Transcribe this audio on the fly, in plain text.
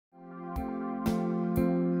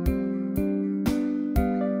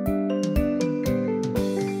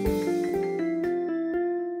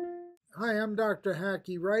Hi, I'm Dr.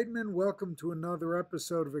 Hackey Reitman. Welcome to another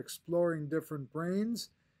episode of Exploring Different Brains.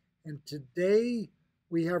 And today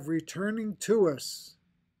we have returning to us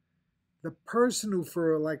the person who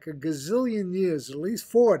for like a gazillion years, at least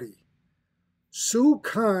 40, Sue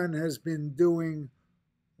Kahn has been doing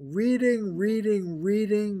reading,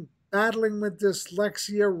 battling with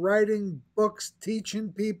dyslexia, writing books,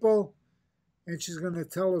 teaching people, and she's going to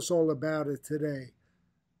tell us all about it today.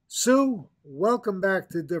 Sue, welcome back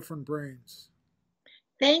to Different Brains.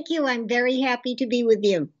 Thank you. I'm very happy to be with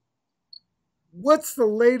you. What's the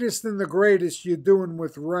latest and the greatest you're doing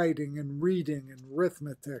with writing and reading and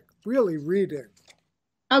arithmetic? Really reading.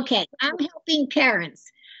 Okay, I'm helping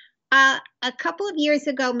parents. A couple of years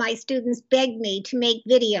ago, my students begged me to make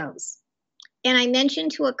videos. And I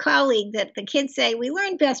mentioned to a colleague that the kids say, we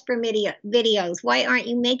learn best from videos. Why aren't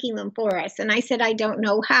you making them for us? And I said, I don't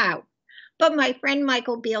know how. But my friend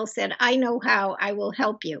Michael Beale said, I know how. I will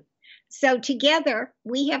help you. So together,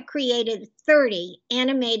 we have created 30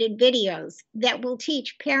 animated videos that will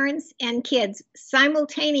teach parents and kids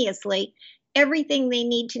simultaneously everything they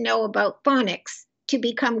need to know about phonics to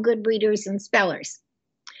become good readers and spellers.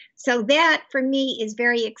 So that, for me, is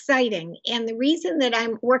very exciting. And the reason that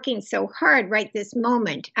I'm working so hard right this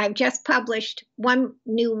moment, I've just published one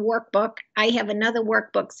new workbook. I have another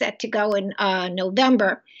workbook set to go in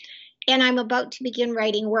November. And I'm about to begin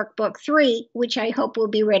writing workbook 3, which I hope will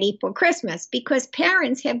be ready for Christmas, because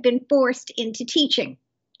parents have been forced into teaching.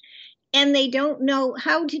 And they don't know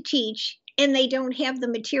how to teach, and they don't have the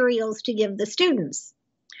materials to give the students.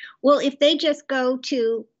 Well, if they just go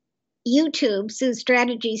to YouTube, Sue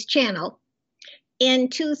Strategies channel, in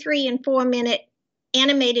 2, 3, and 4 minute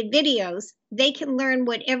animated videos, they can learn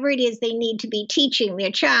whatever it is they need to be teaching their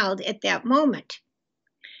child at that moment.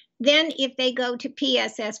 Then if they go to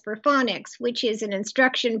PSS for Phonics, which is an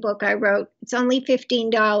instruction book I wrote, it's only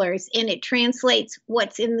 $15, and it translates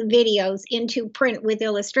what's in the videos into print with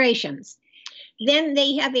illustrations. Then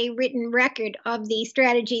they have a written record of the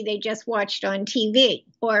strategy they just watched on TV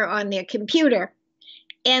or on their computer.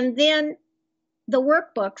 And then the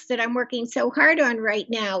workbooks that I'm working so hard on right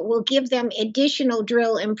now will give them additional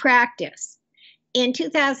drill and practice. In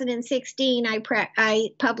 2016, I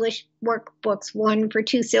published workbooks, 1 for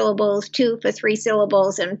 2 syllables, 2 for 3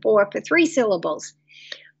 syllables, and 4 for 3 syllables.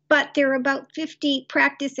 But there are about 50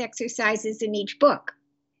 practice exercises in each book.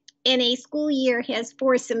 And a school year has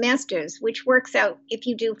 4 semesters, which works out if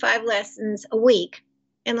you do 5 lessons a week,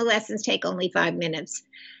 and the lessons take only 5 minutes,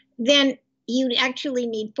 then you actually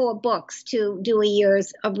need 4 books to do a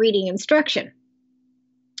year's of reading instruction.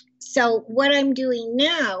 So what I'm doing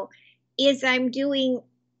now is I'm doing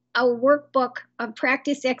a workbook of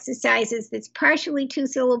practice exercises that's partially 2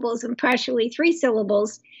 syllables and partially 3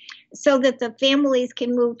 syllables, so that the families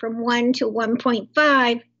can move from 1 to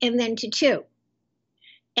 1.5 and then to 2.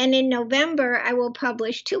 And in November, I will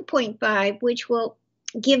publish 2.5, which will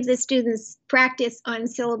give the students practice on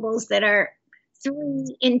syllables that are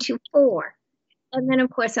 3 into 4. And then,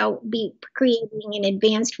 of course, I'll be creating an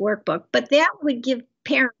advanced workbook. But that would give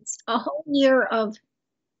parents a whole year of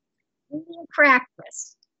reading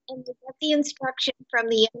practice. And they get the instruction from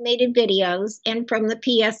the animated videos and from the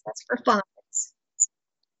PSS for Phonics.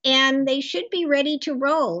 And they should be ready to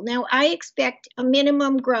roll. Now, I expect a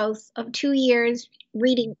minimum growth of 2 years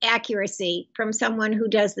reading accuracy from someone who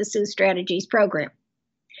does the Sue Strategies program.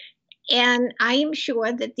 And I am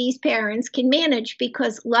sure that these parents can manage,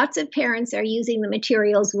 because lots of parents are using the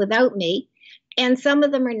materials without me, and some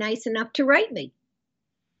of them are nice enough to write me.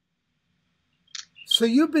 So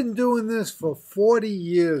you've been doing this for 40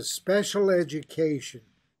 years, special education.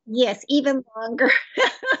 Yes, even longer.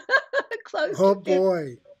 Close oh to 50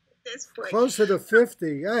 boy, at this point. Closer to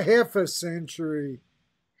 50, a half a century.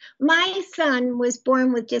 My son was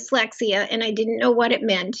born with dyslexia, and I didn't know what it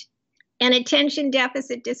meant, and attention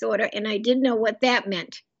deficit disorder, and I didn't know what that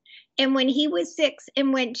meant. And when he was 6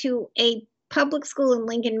 and went to a public school in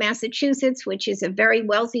Lincoln, Massachusetts, which is a very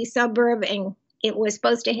wealthy suburb, and it was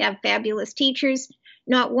supposed to have fabulous teachers,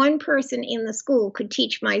 not one person in the school could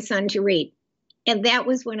teach my son to read. And that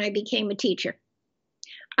was when I became a teacher.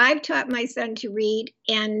 I've taught my son to read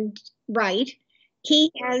and write.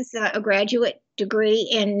 He has a graduate degree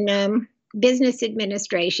in business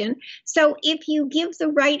administration. So if you give the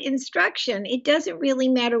right instruction, it doesn't really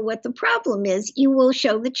matter what the problem is. You will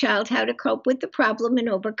show the child how to cope with the problem and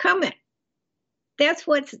overcome it. That's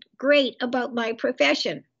what's great about my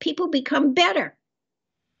profession. People become better.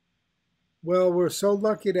 Well, we're so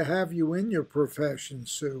lucky to have you in your profession,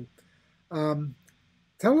 Sue.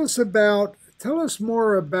 Tell us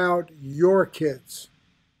more about your kids.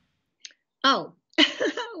 Oh,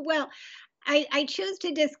 well, I choose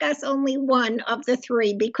to discuss only one of the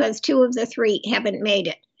three because two of the three haven't made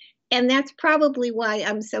it. And that's probably why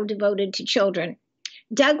I'm so devoted to children.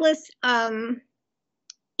 Douglas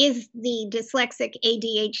is the dyslexic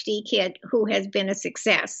ADHD kid who has been a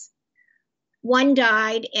success. One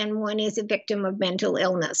died and one is a victim of mental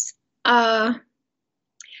illness.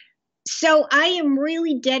 So I am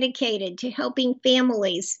really dedicated to helping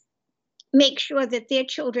families make sure that their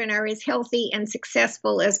children are as healthy and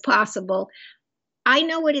successful as possible. I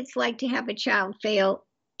know what it's like to have a child fail.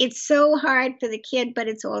 It's so hard for the kid, but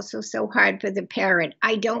it's also so hard for the parent.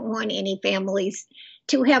 I don't want any families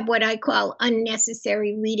to have what I call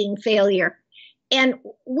unnecessary reading failure. And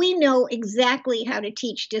we know exactly how to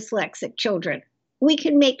teach dyslexic children. We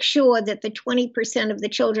can make sure that the 20% of the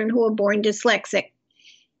children who are born dyslexic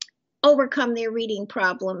overcome their reading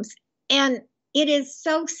problems. And it is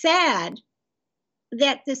so sad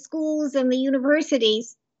that the schools and the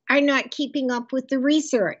universities are not keeping up with the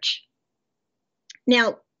research.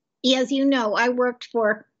 Now, as you know, I worked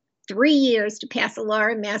for 3 years to pass a law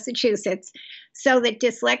in Massachusetts so that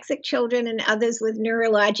dyslexic children and others with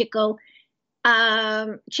neurological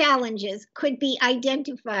challenges could be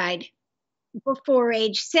identified before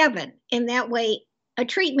age 7. And that way, a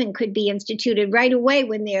treatment could be instituted right away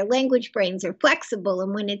when their language brains are flexible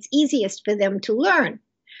and when it's easiest for them to learn.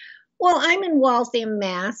 Well, I'm in Waltham,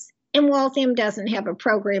 Mass., and Waltham doesn't have a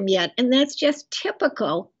program yet, and that's just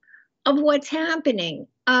typical of what's happening.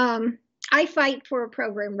 I fight for a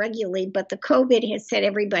program regularly, but the COVID has set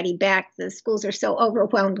everybody back. The schools are so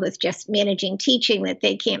overwhelmed with just managing teaching that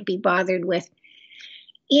they can't be bothered with,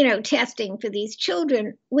 testing for these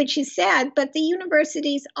children, which is sad, but the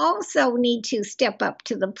universities also need to step up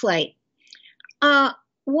to the plate.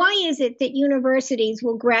 Why is it that universities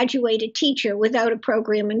will graduate a teacher without a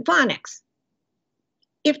program in phonics?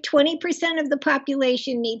 If 20% of the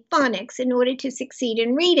population need phonics in order to succeed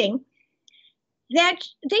in reading, that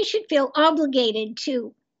they should feel obligated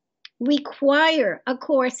to require a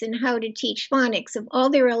course in how to teach phonics of all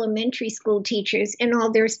their elementary school teachers and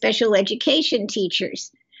all their special education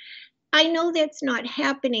teachers. I know that's not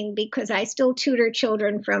happening because I still tutor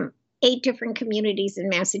children from 8 different communities in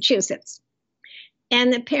Massachusetts.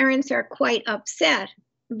 And the parents are quite upset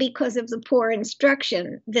because of the poor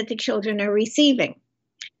instruction that the children are receiving.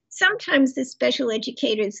 Sometimes the special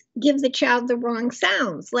educators give the child the wrong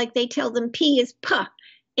sounds, like they tell them P is P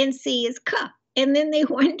and C is K. And then they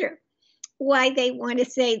wonder why they want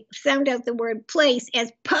to sound out the word place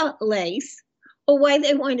as P-lace, or why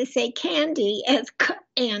they want to say candy as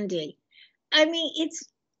K-andy. I mean,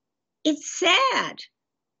 it's sad.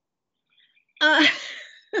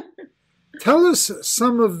 Tell us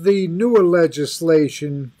some of the newer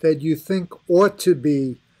legislation that you think ought to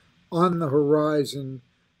be on the horizon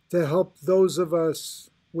to help those of us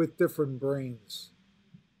with different brains.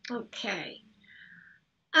 Okay.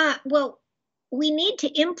 Well, we need to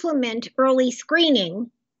implement early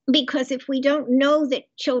screening because if we don't know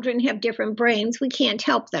that children have different brains, we can't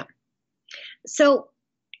help them. So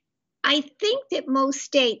I think that most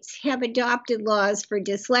states have adopted laws for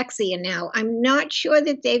dyslexia now. I'm not sure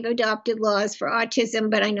that they've adopted laws for autism,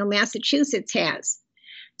 but I know Massachusetts has.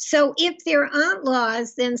 So if there aren't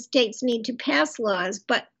laws, then states need to pass laws,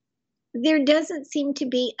 but there doesn't seem to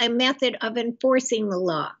be a method of enforcing the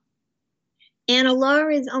law. And a law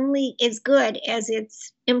is only as good as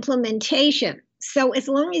its implementation. So as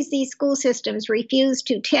long as these school systems refuse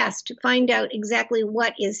to test to find out exactly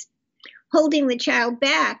what is holding the child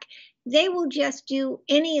back, they will just do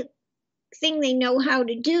anything they know how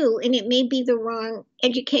to do, and it may be the wrong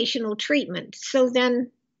educational treatment. So then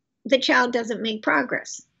the child doesn't make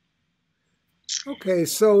progress. Okay,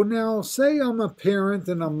 so now say I'm a parent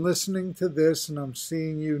and I'm listening to this and I'm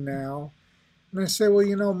seeing you now, and I say,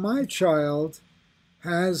 well, my child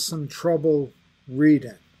has some trouble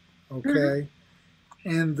reading, okay?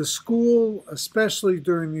 And the school, especially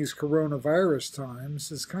during these coronavirus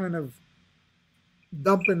times, is kind of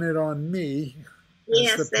dumping it on me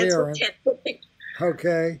as the parent.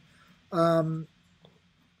 Okay.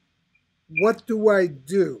 What do I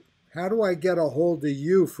do? How do I get a hold of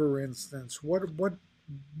you, for instance? What do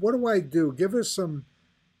I do? Give us some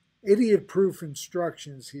idiot-proof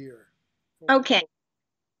instructions here. Okay.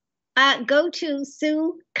 Go to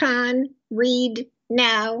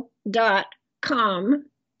SueKahnReadNow.com.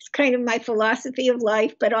 It's kind of my philosophy of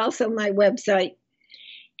life, but also my website.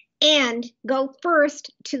 And go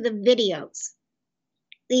first to the videos,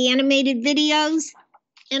 the animated videos.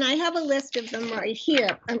 And I have a list of them right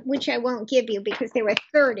here, which I won't give you because there were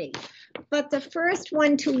 30. But the first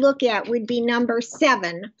one to look at would be number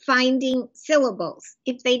 7, finding syllables.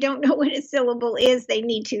 If they don't know what a syllable is, they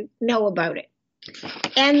need to know about it.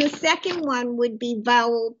 And the second one would be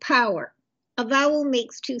vowel power. A vowel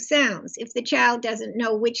makes 2 sounds. If the child doesn't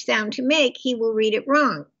know which sound to make, he will read it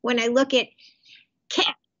wrong. When I look at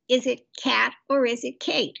cat, is it cat or is it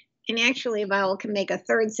Kate? And actually, a vowel can make a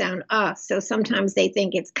third sound, so sometimes they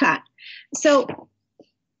think it's cut. So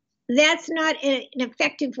that's not an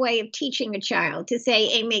effective way of teaching a child to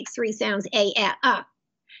say A makes 3 sounds, A,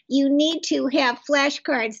 You need to have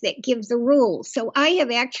flashcards that give the rules. So I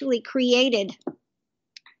have actually created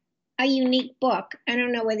a unique book. I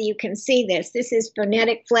don't know whether you can see this. This is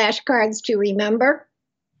phonetic flashcards to remember.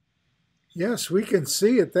 Yes, we can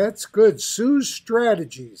see it. That's good. Sue's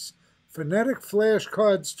strategies. Phonetic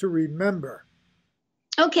flashcards to remember.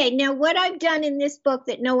 Okay, now what I've done in this book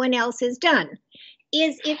that no one else has done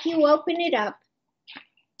is if you open it up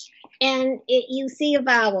and you see a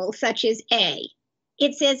vowel such as A,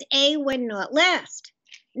 it says A when not last.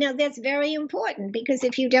 Now that's very important because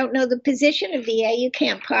if you don't know the position of the A, you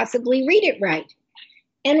can't possibly read it right.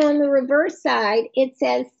 And on the reverse side, it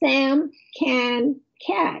says Sam can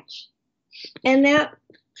catch. And that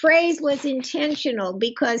phrase was intentional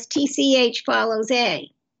because TCH follows A.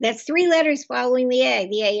 That's 3 letters following the A.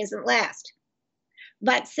 The A isn't last.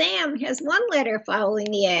 But Sam has 1 letter following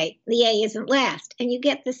the A. The A isn't last. And you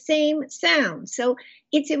get the same sound. So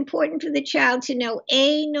it's important for the child to know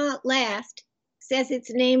A not last says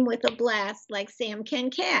its name with a blast like Sam can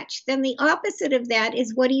catch. Then the opposite of that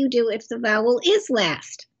is what do you do if the vowel is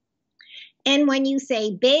last? And when you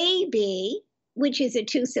say baby, which is a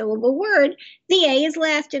 2-syllable word, the A is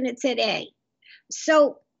last and it said A.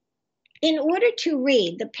 So in order to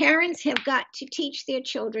read, the parents have got to teach their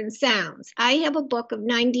children sounds. I have a book of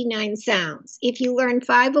 99 sounds. If you learn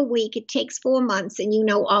 5 a week, it takes 4 months and you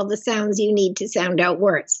know all the sounds you need to sound out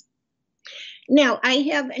words. Now, I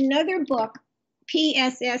have another book,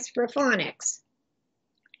 PSS for Phonics.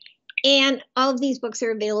 And all of these books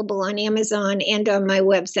are available on Amazon and on my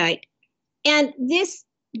website. And this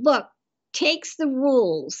book takes the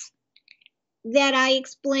rules that I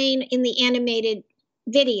explain in the animated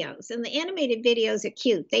videos. And the animated videos are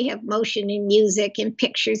cute. They have motion and music and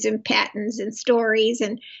pictures and patterns and stories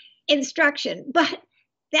and instruction. But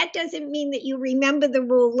that doesn't mean that you remember the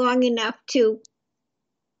rule long enough to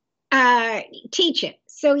teach it.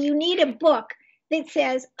 So you need a book that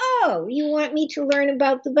says, oh, you want me to learn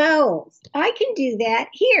about the vowels. I can do that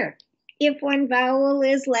here. If one vowel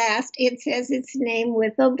is last, it says its name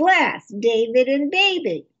with a blast, David and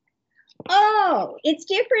baby. Oh, it's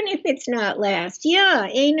different if it's not last. Yeah,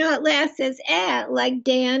 A not last says like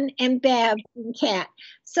Dan and Bab and cat.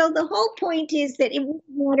 So the whole point is that it wouldn't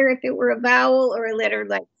matter if it were a vowel or a letter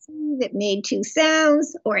like C that made 2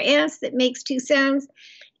 sounds or S that makes 2 sounds.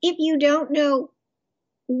 If you don't know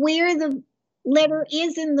where the letter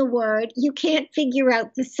is in the word, you can't figure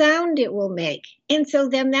out the sound it will make. And so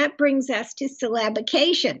then that brings us to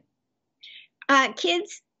syllabication.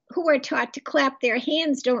 Kids who are taught to clap their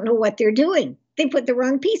hands don't know what they're doing. They put the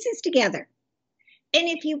wrong pieces together. And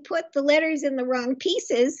if you put the letters in the wrong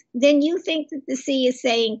pieces, then you think that the C is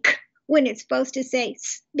saying k when it's supposed to say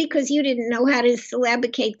s because you didn't know how to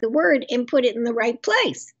syllabicate the word and put it in the right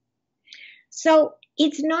place. So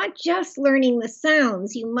it's not just learning the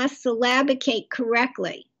sounds. You must syllabicate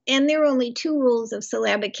correctly. And there are only 2 rules of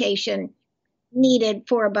syllabication needed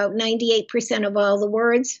for about 98% of all the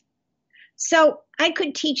words. So I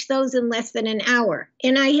could teach those in less than an hour.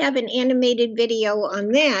 And I have an animated video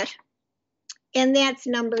on that. And that's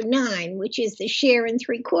number 9, which is the share and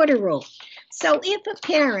 3/4 rule. So if a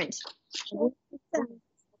parent,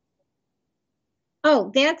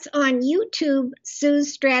 that's on YouTube,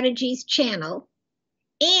 Sue's Strategies channel,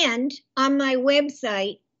 and on my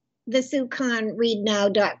website,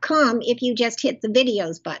 thesueKahnReadNow.com, if you just hit the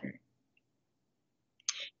videos button.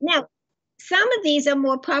 Now, some of these are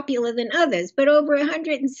more popular than others, but over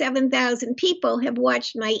 107,000 people have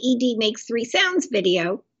watched my ED Makes 3 Sounds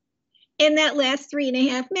video, and that lasts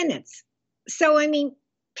 3.5 minutes. So, I mean,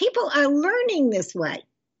 people are learning this way.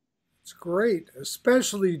 It's great,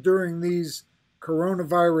 especially during these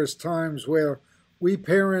coronavirus times where we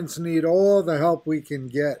parents need all the help we can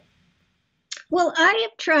get. Well, I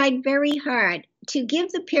have tried very hard to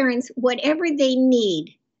give the parents whatever they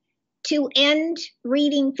need to end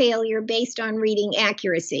reading failure based on reading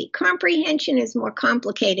accuracy. Comprehension is more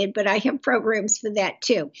complicated, but I have programs for that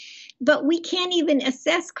too. But we can't even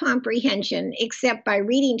assess comprehension except by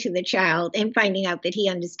reading to the child and finding out that he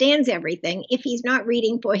understands everything. If he's not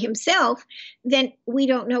reading for himself, then we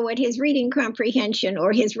don't know what his reading comprehension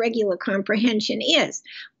or his regular comprehension is.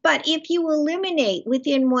 But if you eliminate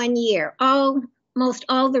within 1 year almost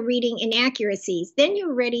all the reading inaccuracies, then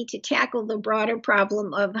you're ready to tackle the broader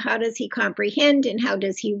problem of how does he comprehend and how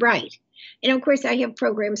does he write. And of course, I have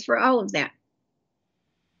programs for all of that.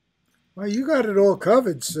 Well, you got it all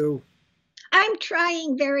covered, Sue. I'm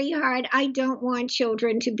trying very hard. I don't want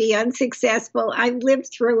children to be unsuccessful. I've lived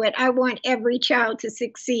through it. I want every child to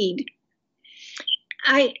succeed.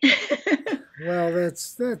 Well,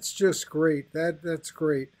 that's just great. That's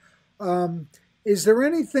great. Is there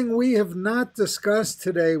anything we have not discussed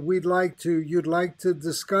today you'd like to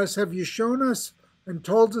discuss? Have you shown us and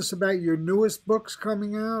told us about your newest books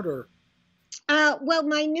coming out, or? Well,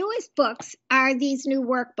 my newest books are these new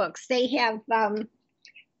workbooks. They have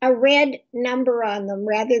a red number on them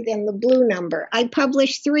rather than the blue number. I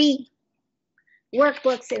published 3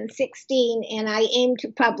 workbooks in 16, and I aim to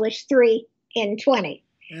publish 3 in 20.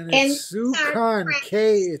 And it's Sue Kahn,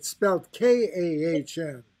 it's spelled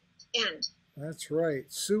Kahn. That's right,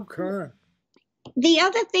 Sue Kahn. The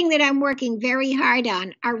other thing that I'm working very hard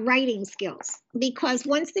on are writing skills, because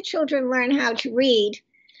once the children learn how to read,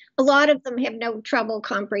 a lot of them have no trouble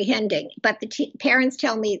comprehending, but the parents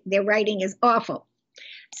tell me their writing is awful.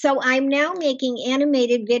 So I'm now making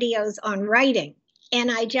animated videos on writing, and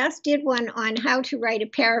I just did one on how to write a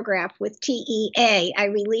paragraph with TEA. I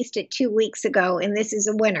released it 2 weeks ago, and this is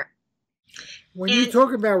a winner. When you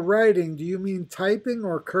talk about writing, do you mean typing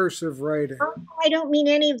or cursive writing? Oh, I don't mean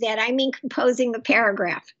any of that. I mean composing the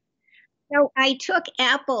paragraph. So I took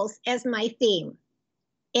apples as my theme.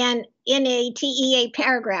 And in a TEA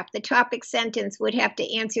paragraph, the topic sentence would have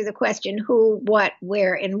to answer the question who, what,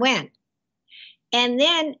 where, and when. And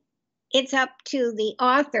then it's up to the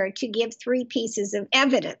author to give 3 pieces of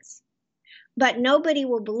evidence. But nobody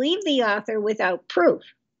will believe the author without proof.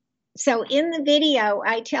 So in the video,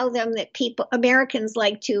 I tell them that Americans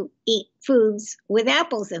like to eat foods with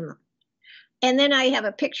apples in them. And then I have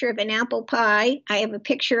a picture of an apple pie, I have a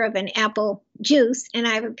picture of an apple juice, and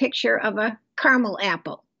I have a picture of a caramel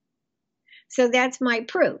apple. So that's my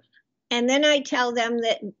proof. And then I tell them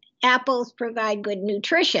that apples provide good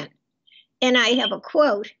nutrition. And I have a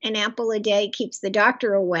quote, an apple a day keeps the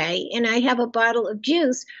doctor away. And I have a bottle of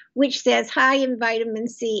juice which says high in vitamin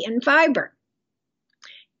C and fiber.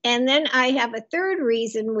 And then I have a third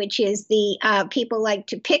reason, which is the people like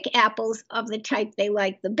to pick apples of the type they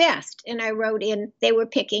like the best. And I wrote in, they were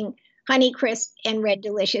picking Honeycrisp and Red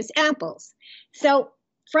Delicious apples. So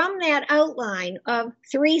from that outline of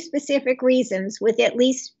 3 specific reasons with at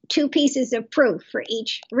least 2 pieces of proof for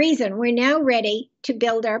each reason, we're now ready to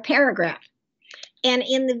build our paragraph. And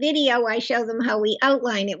in the video, I show them how we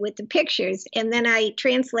outline it with the pictures, and then I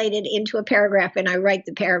translate it into a paragraph, and I write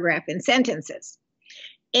the paragraph in sentences.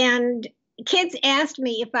 And kids asked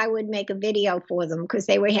me if I would make a video for them because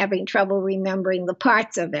they were having trouble remembering the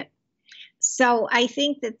parts of it. So I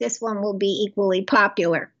think that this one will be equally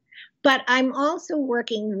popular. But I'm also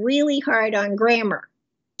working really hard on grammar.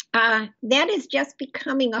 That is just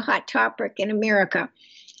becoming a hot topic in America.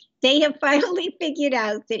 They have finally figured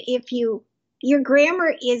out that if your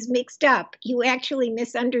grammar is mixed up, you actually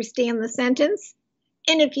misunderstand the sentence.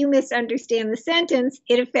 And if you misunderstand the sentence,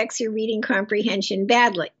 it affects your reading comprehension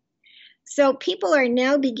badly. So people are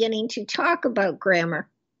now beginning to talk about grammar.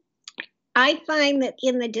 I find that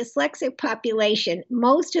in the dyslexic population,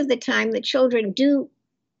 most of the time the children do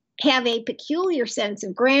have a peculiar sense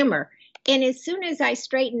of grammar. And as soon as I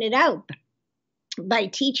straighten it out by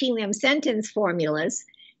teaching them sentence formulas,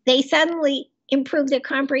 they suddenly improve their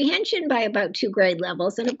comprehension by about 2 grade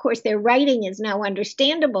levels. And of course, their writing is now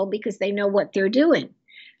understandable because they know what they're doing.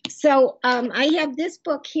 So I have this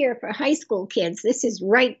book here for high school kids. This is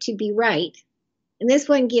Right to be Right. And this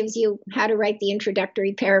one gives you how to write the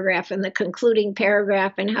introductory paragraph and the concluding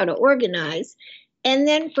paragraph and how to organize. And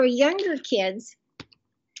then for younger kids,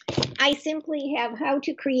 I simply have how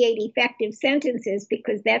to create effective sentences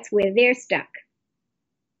because that's where they're stuck.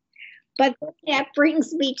 But that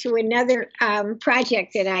brings me to another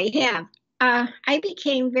project that I have. I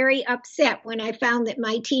became very upset when I found that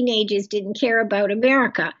my teenagers didn't care about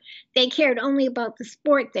America. They cared only about the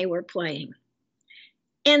sport they were playing.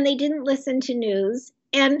 And they didn't listen to news.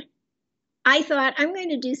 And I thought, I'm going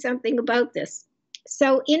to do something about this.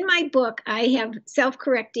 So in my book, I have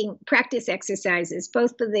self-correcting practice exercises,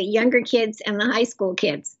 both for the younger kids and the high school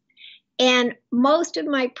kids. And most of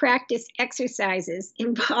my practice exercises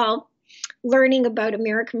involve learning about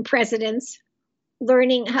American presidents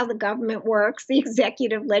learning how the government works, the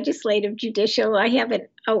executive, legislative, judicial.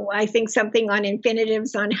 I think something on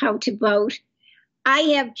infinitives on how to vote. I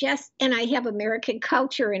have American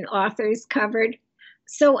culture and authors covered.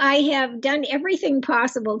 So I have done everything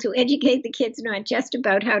possible to educate the kids, not just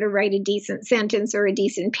about how to write a decent sentence or a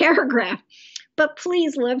decent paragraph, but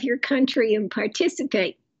please love your country and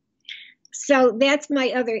participate. So that's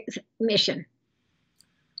my other mission.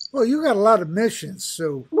 Well, you got a lot of missions,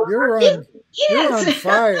 Sue. You're on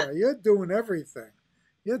fire. You're doing everything.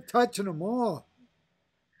 You're touching them all.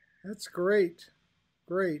 That's great.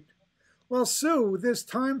 Great. Well, Sue, this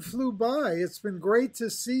time flew by. It's been great to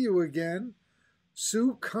see you again.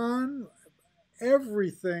 Sue Kahn,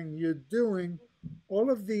 everything you're doing,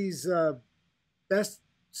 all of these best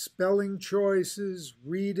spelling choices,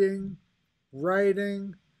 reading,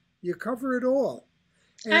 writing, you cover it all.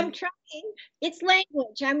 And I'm trying. It's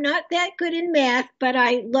language. I'm not that good in math, but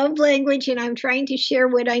I love language and I'm trying to share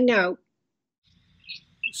what I know.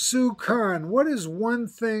 Sue Kahn, what is one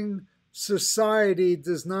thing society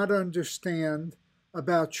does not understand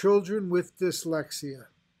about children with dyslexia?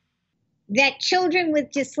 That children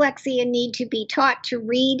with dyslexia need to be taught to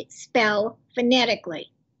read, spell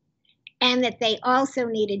phonetically, and that they also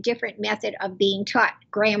need a different method of being taught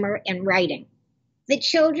grammar and writing. The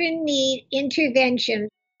children need intervention,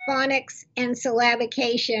 phonics and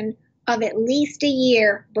syllabication of at least a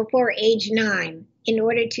year before age 9 in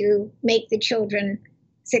order to make the children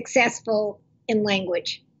successful in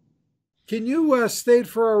language. Can you state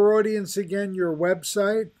for our audience again your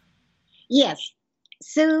website? Yes,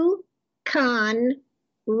 Sue Kahn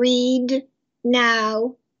readnow.com.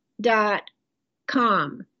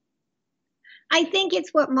 I think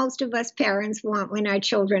it's what most of us parents want when our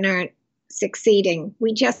children aren't succeeding.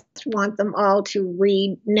 We just want them all to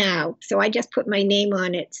read now. So I just put my name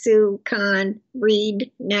on it, Sue Kahn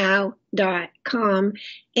readnow.com.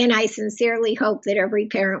 And I sincerely hope that every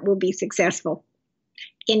parent will be successful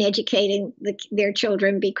in educating their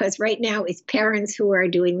children, because right now it's parents who are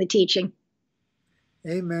doing the teaching.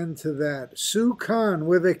 Amen to that. Sue Kahn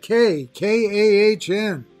with a K,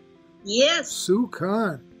 K-A-H-N. Yes. Sue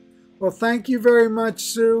Kahn. Well, thank you very much,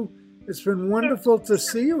 Sue. It's been wonderful to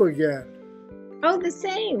see you again. Oh, the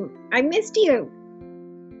same. I missed you.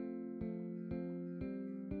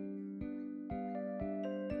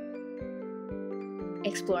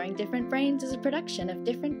 Exploring Different Brains is a production of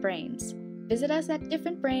Different Brains. Visit us at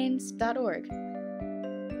differentbrains.org.